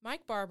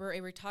Barbour,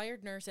 a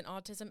retired nurse and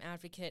autism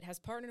advocate, has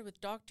partnered with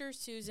Dr.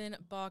 Susan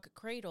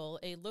Bach-Cradle,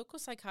 a local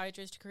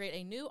psychiatrist, to create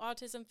a new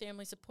Autism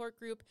Family Support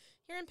Group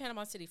here in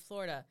Panama City,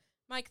 Florida.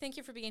 Mike, thank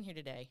you for being here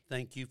today.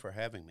 Thank you for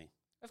having me.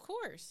 Of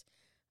course.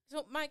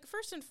 So, Mike,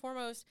 first and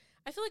foremost,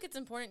 I feel like it's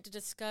important to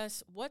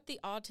discuss what the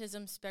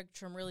autism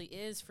spectrum really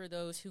is for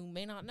those who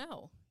may not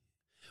know.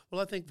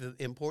 Well, I think the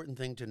important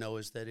thing to know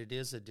is that it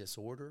is a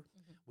disorder.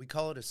 Mm-hmm. We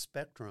call it a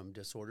spectrum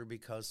disorder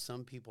because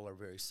some people are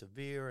very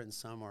severe and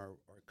some are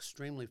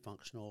extremely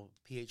functional,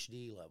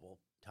 PhD level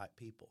type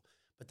people.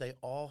 But they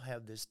all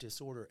have this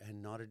disorder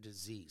and not a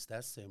disease.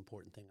 That's the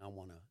important thing I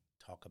want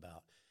to talk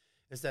about,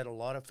 is that a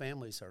lot of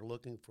families are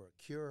looking for a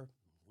cure.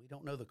 We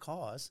don't know the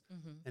cause,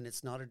 and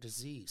it's not a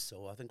disease.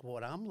 So I think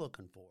what I'm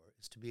looking for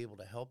is to be able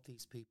to help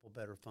these people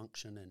better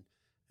function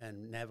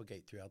and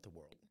navigate throughout the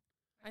world.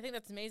 I think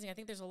that's amazing. I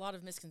think there's a lot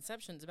of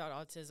misconceptions about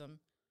autism.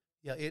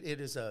 Yeah, it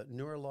is a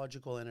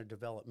neurological and a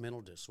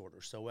developmental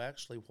disorder. So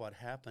actually what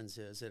happens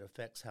is it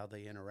affects how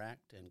they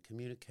interact and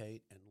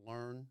communicate and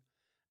learn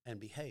and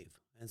behave.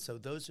 And so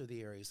those are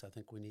the areas I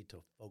think we need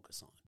to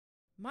focus on.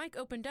 Mike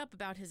opened up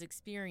about his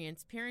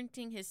experience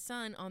parenting his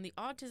son on the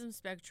autism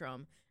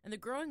spectrum and the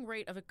growing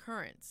rate of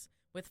occurrence,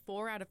 with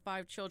 4 out of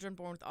 5 children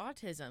born with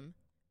autism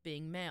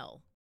being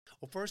male.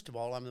 Well, first of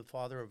all, I'm the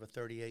father of a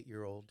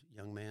 38-year-old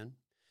young man.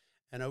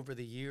 And over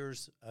the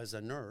years as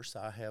a nurse,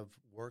 I have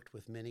worked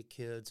with many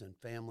kids and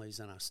families,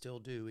 and I still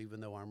do,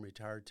 even though I'm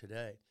retired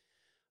today.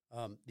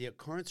 The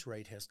occurrence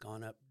rate has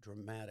gone up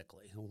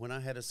dramatically. When I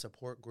had a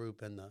support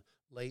group in the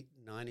late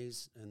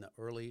 90s and the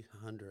early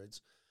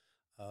hundreds,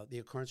 the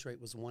occurrence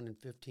rate was 1 in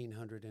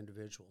 1,500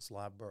 individuals,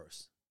 live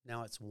births.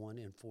 Now it's 1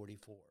 in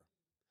 44.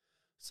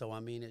 So,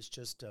 I mean, it's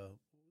just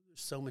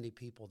so many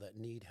people that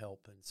need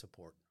help and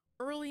support.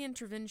 Early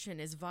intervention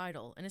is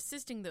vital in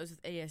assisting those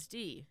with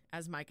ASD,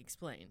 as Mike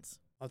explains.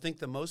 I think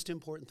the most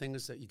important thing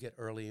is that you get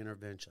early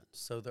intervention.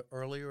 So the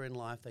earlier in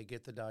life they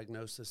get the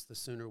diagnosis, the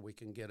sooner we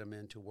can get them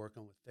into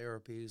working with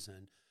therapies,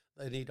 and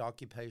they need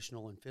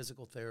occupational and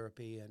physical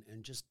therapy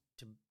and just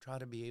to try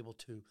to be able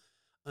to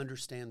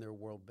understand their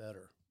world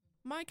better.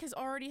 Mike has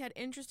already had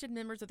interested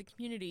members of the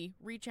community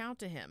reach out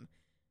to him.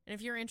 And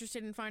if you're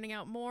interested in finding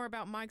out more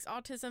about Mike's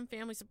Autism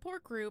Family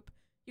Support Group,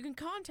 you can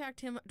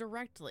contact him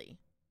directly.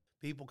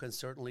 People can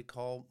certainly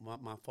call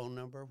my phone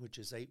number, which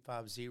is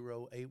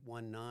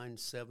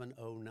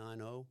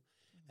 850-819-7090,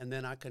 and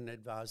then I can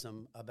advise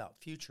them about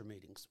future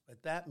meetings.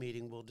 At that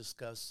meeting, we'll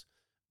discuss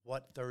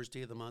what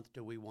Thursday of the month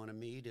do we want to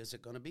meet. Is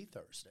it going to be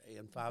Thursday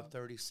and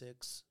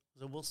 5:36?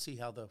 So we'll see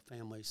how the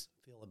families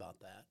feel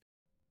about that.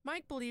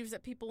 Mike believes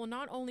that people will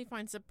not only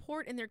find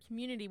support in their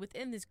community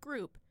within this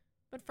group,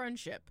 but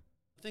friendship.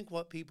 I think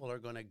what people are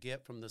going to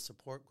get from the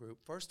support group,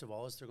 first of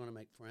all, is they're going to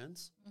make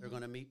friends. They're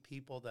going to meet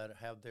people that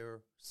have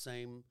their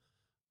same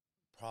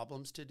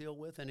problems to deal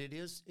with, and it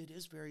is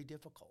very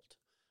difficult.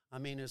 I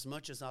mean, as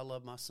much as I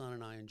love my son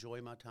and I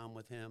enjoy my time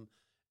with him,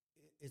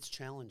 it's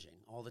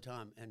challenging all the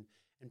time. And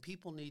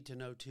people need to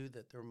know, too,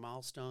 that their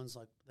milestones,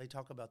 like they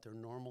talk about their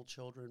normal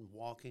children,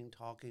 walking,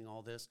 talking,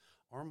 all this,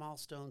 our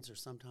milestones are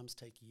sometimes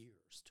take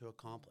years to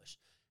accomplish,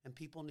 and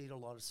people need a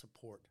lot of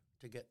support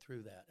to get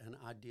through that and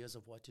ideas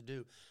of what to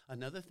do.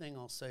 Another thing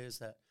I'll say is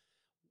that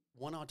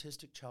one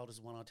autistic child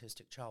is one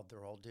autistic child.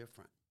 They're all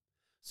different.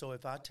 So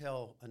if I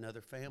tell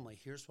another family,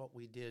 here's what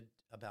we did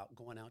about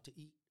going out to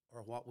eat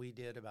or what we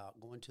did about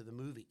going to the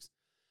movies,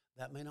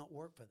 that may not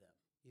work for them.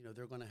 You know,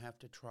 they're going to have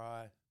to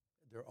try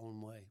their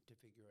own way to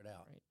figure it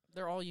out. Right.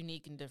 They're all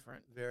unique and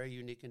different. Very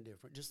unique and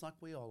different, just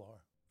like we all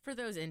are. For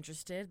those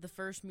interested, the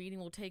first meeting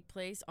will take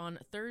place on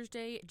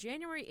Thursday,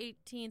 January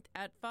 18th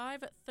at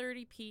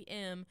 5:30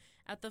 p.m.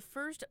 at the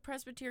First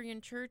Presbyterian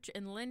Church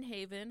in Lynn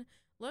Haven,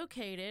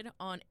 located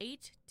on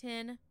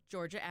 810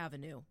 Georgia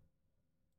Avenue.